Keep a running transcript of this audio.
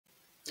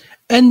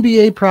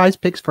NBA prize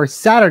picks for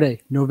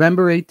Saturday,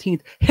 November 18th.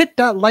 Hit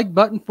that like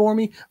button for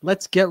me.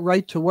 Let's get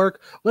right to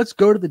work. Let's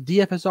go to the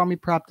DFS Army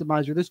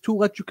Proptimizer. This tool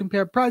lets you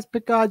compare prize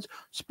pick odds,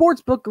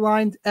 sportsbook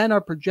lines, and our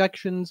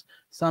projections.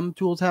 Some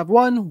tools have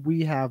one,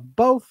 we have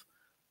both.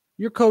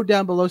 Your code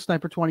down below,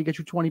 Sniper20, gets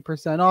you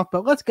 20% off.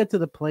 But let's get to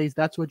the plays.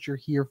 That's what you're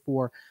here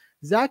for.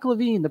 Zach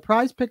Lavine, the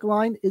prize pick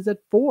line is at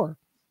 4.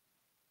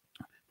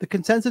 The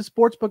consensus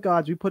sportsbook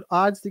odds, we put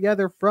odds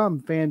together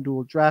from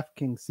FanDuel,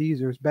 DraftKings,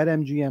 Caesars,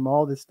 BetMGM,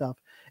 all this stuff.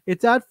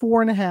 It's at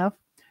 4.5,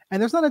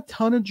 and there's not a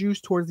ton of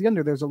juice towards the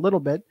under. There's a little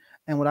bit,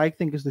 and what I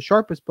think is the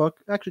sharpest book,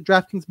 actually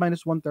DraftKings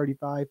minus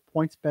 135,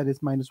 PointsBet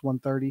is minus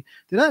 130.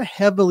 They're not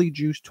heavily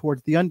juiced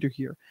towards the under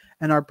here,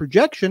 and our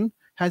projection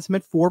has him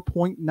at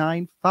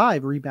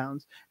 4.95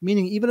 rebounds,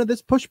 meaning even at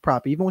this push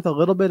prop, even with a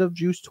little bit of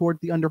juice towards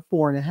the under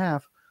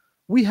 4.5,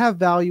 we have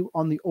value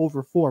on the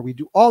over 4. We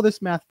do all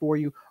this math for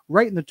you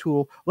right in the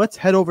tool. Let's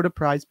head over to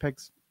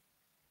Prizepicks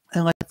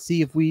and let's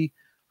see if we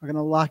are going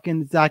to lock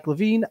in Zach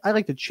Lavine. I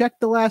like to check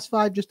the last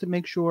 5 just to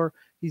make sure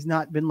he's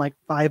not been like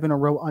 5 in a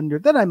row under.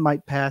 Then I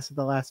might pass at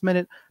the last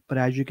minute. But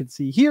as you can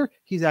see here,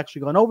 he's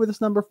actually gone over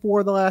this number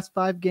 4 the last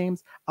 5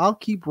 games. I'll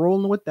keep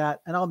rolling with that,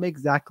 and I'll make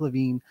Zach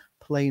Lavine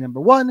play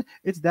number 1.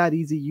 It's that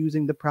easy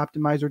using the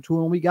Proptimizer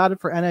tool, and we got it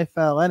for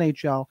NFL,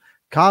 NHL,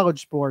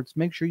 college sports.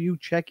 Make sure you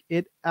check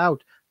it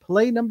out.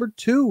 Play number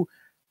 2.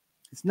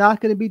 It's not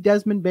going to be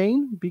Desmond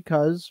Bain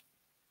because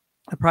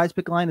the prize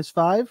pick line is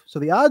 5. So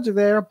the odds are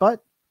there,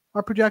 but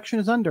our projection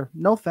is under.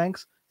 No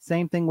thanks.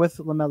 Same thing with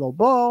LaMelo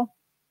Ball.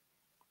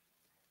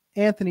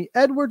 Anthony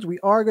Edwards, we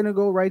are going to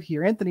go right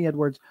here. Anthony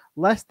Edwards,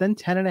 less than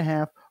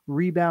 10.5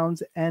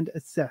 rebounds and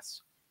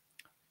assists.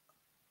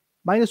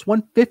 Minus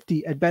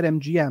 150 at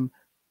BetMGM.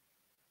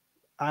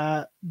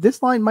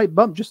 This line might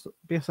bump just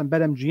based on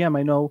BetMGM.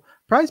 I know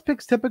prize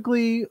picks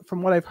typically,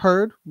 from what I've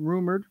heard,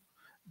 rumored,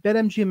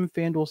 BetMGM and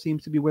FanDuel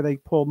seems to be where they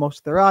pull most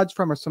of their odds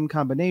from, or some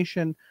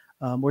combination.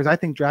 Whereas I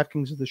think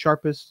DraftKings is the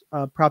sharpest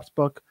props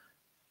book,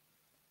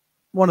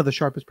 one of the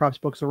sharpest props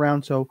books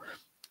around. So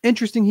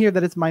interesting here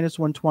that it's minus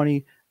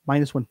 120,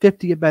 minus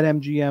 150 at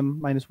BetMGM,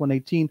 minus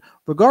 118.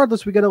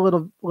 Regardless, we get a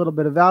little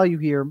bit of value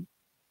here,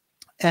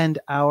 and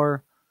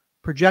our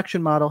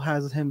projection model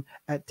has him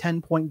at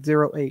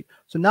 10.08.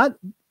 So not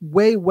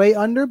way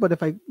under, but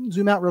if I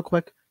zoom out real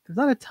quick, there's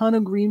not a ton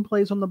of green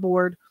plays on the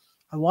board.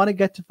 I want to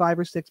get to 5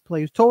 or 6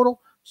 plays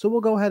total. So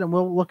we'll go ahead and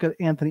we'll look at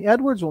Anthony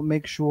Edwards. We'll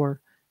make sure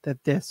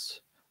that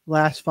this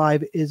last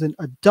 5 isn't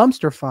a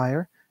dumpster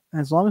fire. And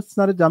as long as it's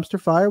not a dumpster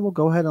fire, we'll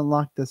go ahead and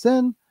lock this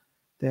in.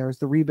 There's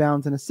the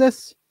rebounds and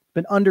assists.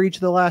 Been under each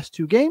of the last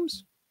 2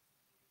 games.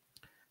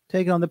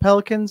 Taking on the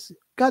Pelicans.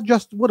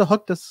 Would have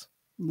hooked us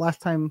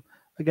last time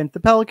against the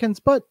Pelicans,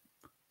 but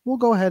we'll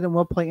go ahead and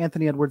we'll play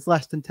Anthony Edwards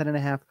less than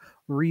 10.5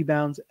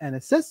 rebounds and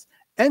assists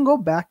and go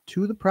back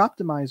to the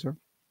Proptimizer.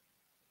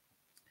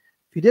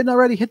 If you didn't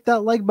already, hit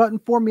that like button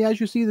for me.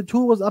 As you see, the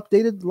tool was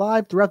updated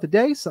live throughout the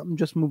day. Something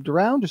just moved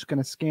around. Just going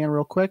to scan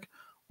real quick.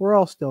 We're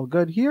all still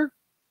good here.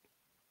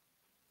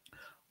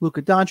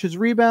 Luka Doncic's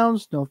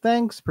rebounds. No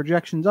thanks.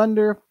 Projections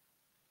under.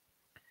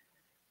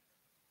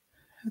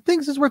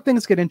 This is where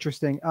things get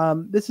interesting.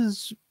 This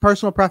is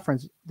personal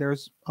preference.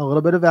 There's a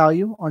little bit of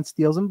value on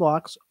steals and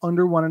blocks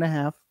under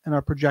 1.5, and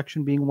our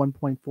projection being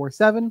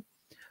 1.47.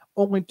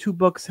 Only 2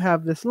 books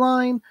have this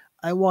line.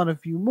 I want a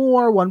few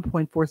more.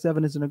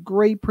 1.47 isn't a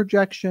great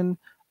projection.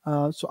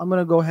 So I'm going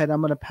to go ahead.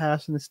 I'm going to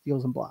pass in the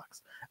steals and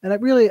blocks. And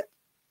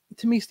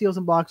to me, steals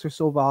and blocks are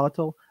so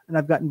volatile, and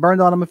I've gotten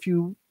burned on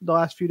them the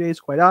last few days,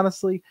 quite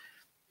honestly,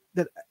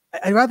 that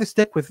I'd rather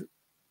stick with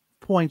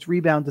points,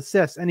 rebounds,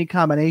 assists, any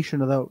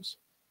combination of those.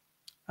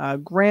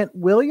 Grant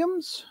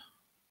Williams,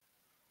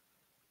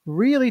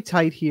 really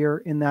tight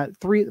here in that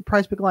 3. The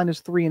price pick line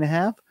is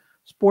 3.5.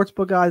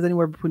 Sportsbook guys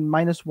anywhere between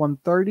minus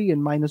 130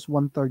 and minus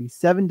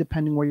 137,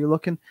 depending where you're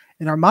looking.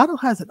 And our model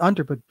has it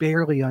under, but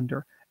barely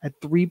under at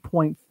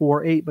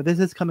 3.48. But this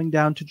is coming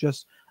down to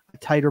just a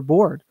tighter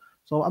board.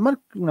 So I'm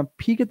gonna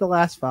peek at the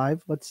last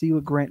 5. Let's see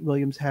what Grant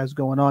Williams has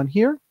going on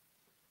here.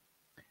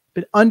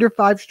 Been under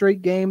 5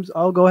 straight games.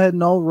 I'll go ahead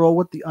and I'll roll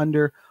with the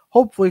under,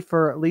 hopefully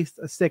for at least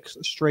a 6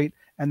 straight,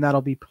 and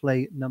that'll be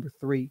play number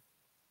 3.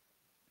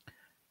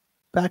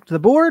 Back to the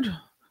board.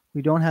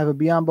 We don't have a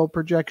Biyombo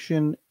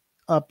projection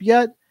up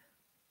yet.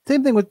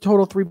 Same thing with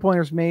total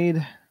 3-pointers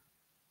made.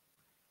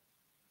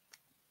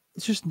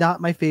 It's just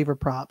not my favorite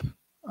prop.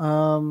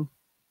 And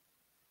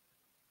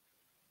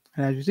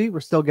as you see, we're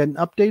still getting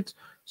updates.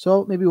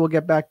 So maybe we'll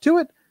get back to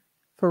it.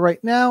 For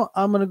right now,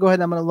 I'm going to go ahead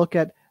and I'm going to look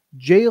at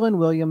Jalen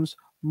Williams,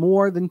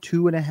 more than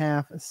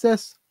 2.5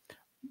 assists.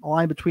 A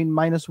line between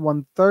minus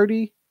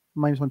 130,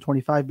 minus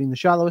 125 being the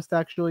shallowest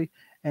actually,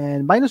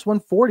 and minus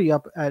 140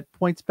 up at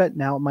PointsBet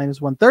now at minus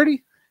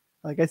 130.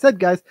 Like I said,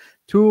 guys,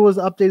 tool was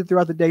updated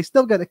throughout the day.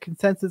 Still got a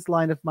consensus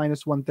line of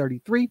minus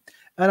 133,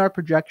 and our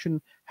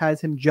projection has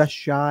him just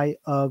shy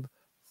of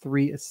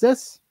 3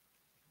 assists.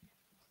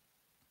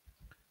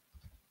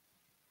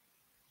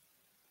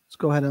 Let's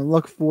go ahead and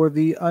look for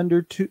the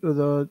under 2,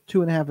 the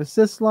 2.5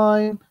 assist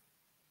line.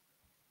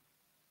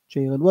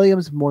 Jalen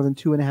Williams, more than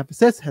 2.5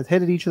 assists, has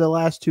hit it each of the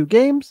last 2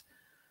 games.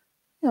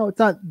 It's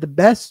not the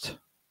best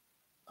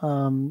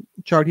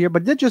chart here,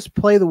 but did just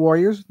play the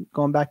Warriors,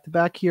 going back to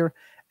back here,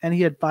 and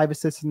he had 5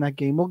 assists in that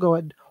game. We'll go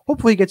ahead.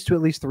 Hopefully he gets to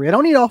at least 3. I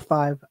don't need all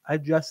 5. I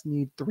just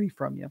need 3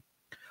 from you.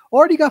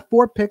 Already got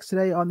 4 picks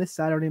today on this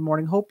Saturday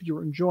morning. Hope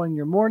you're enjoying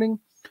your morning.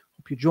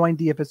 Hope you join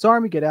DFS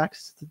Army, get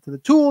access to the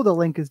tool. The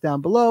link is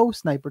down below.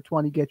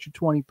 Sniper20 gets you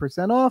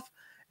 20% off.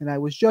 And I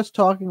was just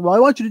talking, well, I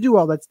want you to do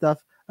all that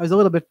stuff. I was a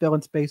little bit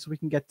filling space so we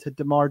can get to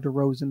DeMar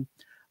DeRozan,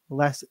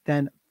 less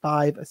than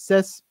 5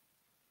 assists.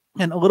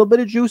 And a little bit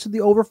of juice at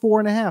the over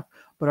 4.5.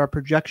 But our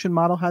projection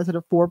model has it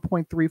at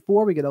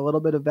 4.34. We get a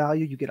little bit of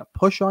value. You get a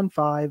push on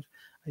 5.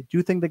 I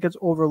do think that gets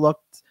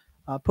overlooked.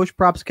 Push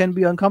props can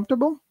be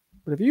uncomfortable.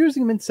 But if you're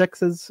using them in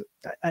 6s,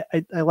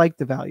 I like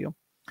the value.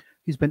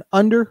 He's been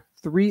under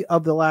 3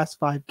 of the last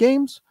 5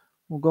 games.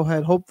 We'll go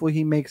ahead. Hopefully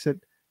he makes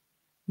it,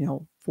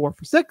 4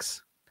 for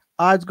 6.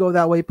 Odds go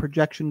that way.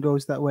 Projection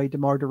goes that way.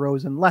 DeMar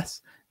DeRozan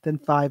less than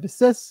 5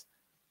 assists.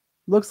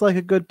 Looks like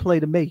a good play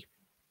to me.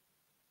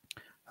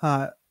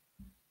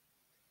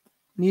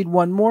 Need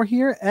one more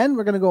here. And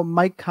we're going to go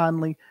Mike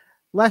Conley.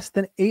 Less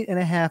than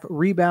 8.5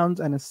 rebounds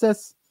and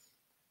assists.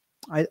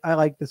 I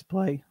like this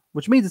play,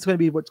 which means it's going to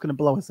be what's going to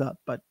blow us up.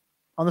 But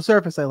on the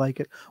surface, I like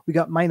it. We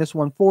got minus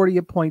 140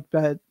 at point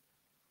bet.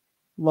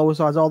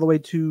 Lowest odds all the way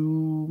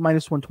to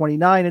minus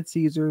 129 at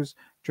Caesars.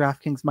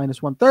 DraftKings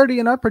minus 130.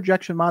 And our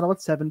projection model at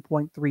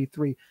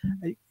 7.33.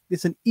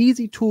 It's an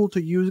easy tool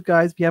to use,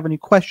 guys. If you have any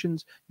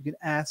questions, you can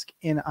ask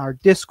in our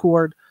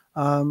Discord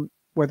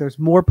where there's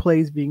more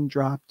plays being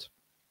dropped.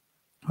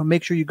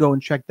 Make sure you go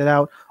and check that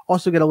out.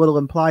 Also get a little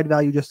implied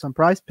value just on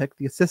Prizepick.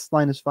 The assist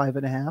line is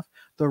 5.5.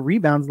 The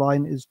rebounds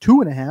line is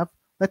 2.5.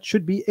 That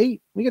should be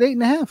 8. We get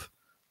 8.5.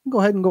 Go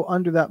ahead and go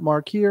under that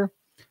mark here.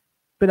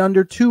 Been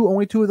under 2,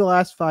 only 2 of the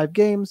last 5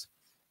 games.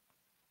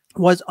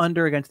 Was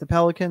under against the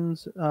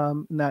Pelicans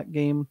in that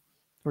game.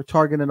 We're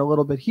targeting a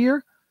little bit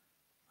here.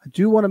 I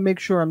do want to make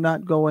sure I'm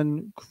not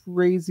going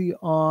crazy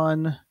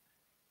on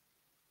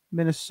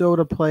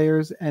Minnesota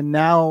players. And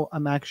now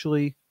I'm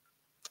actually...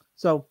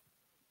 So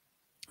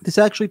this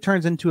actually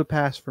turns into a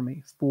pass for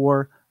me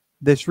for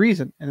this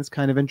reason. And it's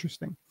kind of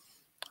interesting.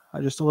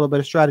 Just a little bit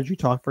of strategy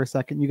talk for a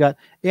second. You got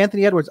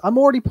Anthony Edwards. I'm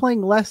already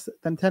playing less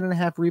than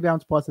 10.5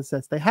 rebounds plus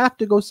assists. They have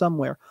to go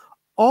somewhere.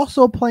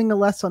 Also playing a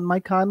less on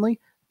Mike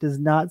Conley does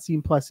not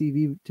seem plus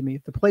EV to me.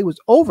 If the play was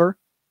over,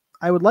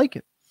 I would like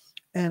it.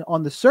 And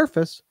on the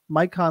surface,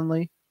 Mike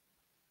Conley,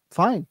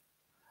 fine.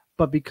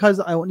 But because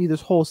I don't need this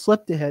whole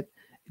slip to hit,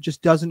 it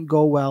just doesn't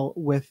go well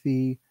with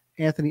the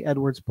Anthony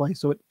Edwards play.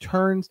 So it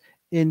turns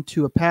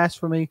into a pass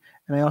for me.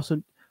 And I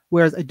also,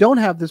 whereas I don't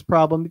have this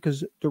problem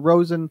because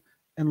DeRozan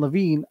and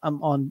Lavine,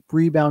 I'm on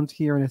rebounds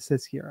here and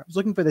assists here. I was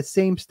looking for the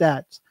same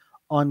stats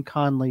on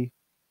Conley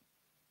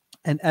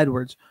and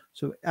Edwards.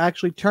 So it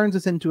actually turns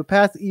this into a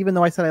pass, even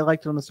though I said I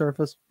liked it on the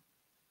surface.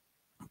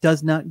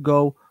 Does not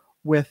go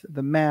with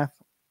the math.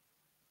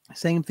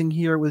 Same thing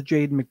here with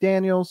Jaden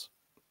McDaniels.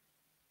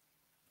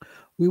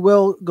 We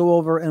will go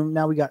over, and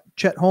now we got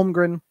Chet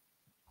Holmgren,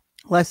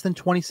 less than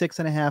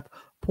 26.5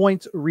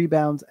 points,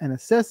 rebounds, and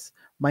assists.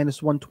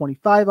 Minus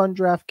 125 on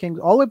DraftKings,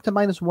 all the way up to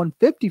minus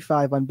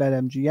 155 on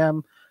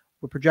BetMGM.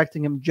 We're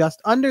projecting him just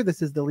under.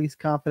 This is the least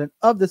confident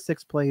of the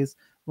 6 plays.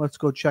 Let's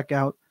go check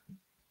out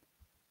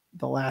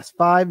the last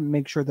 5 and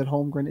make sure that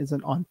Holmgren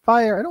isn't on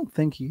fire. I don't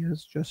think he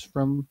is, just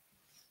from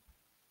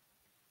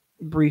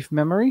brief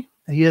memory.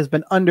 He has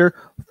been under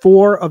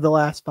 4 of the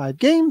last 5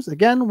 games.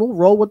 Again, we'll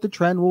roll with the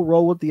trend. We'll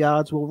roll with the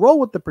odds. We'll roll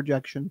with the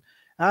projection.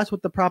 That's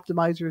what the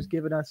Proptimizer has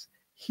given us.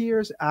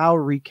 Here's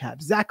our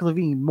recap. Zach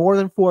Lavine, more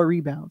than 4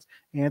 rebounds.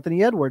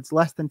 Anthony Edwards,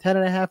 less than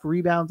 10.5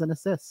 rebounds and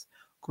assists.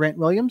 Grant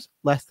Williams,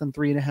 less than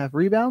 3.5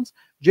 rebounds.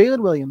 Jalen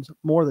Williams,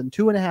 more than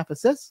 2.5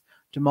 assists.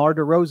 DeMar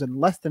DeRozan,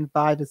 less than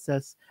 5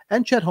 assists.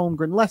 And Chet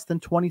Holmgren, less than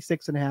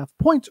 26.5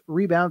 points,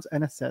 rebounds,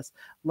 and assists.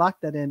 Lock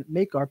that in.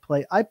 Make our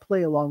play. I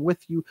play along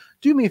with you.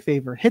 Do me a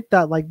favor. Hit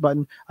that like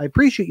button. I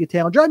appreciate you,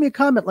 Taylor. Drop me a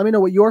comment. Let me know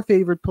what your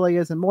favorite play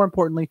is. And more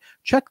importantly,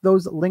 check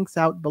those links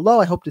out below.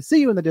 I hope to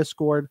see you in the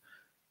Discord.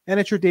 And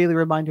it's your daily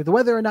reminder that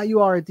whether or not you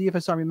are a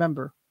DFS Army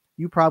member,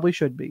 you probably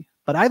should be.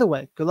 But either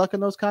way, good luck in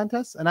those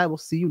contests, and I will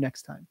see you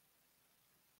next time.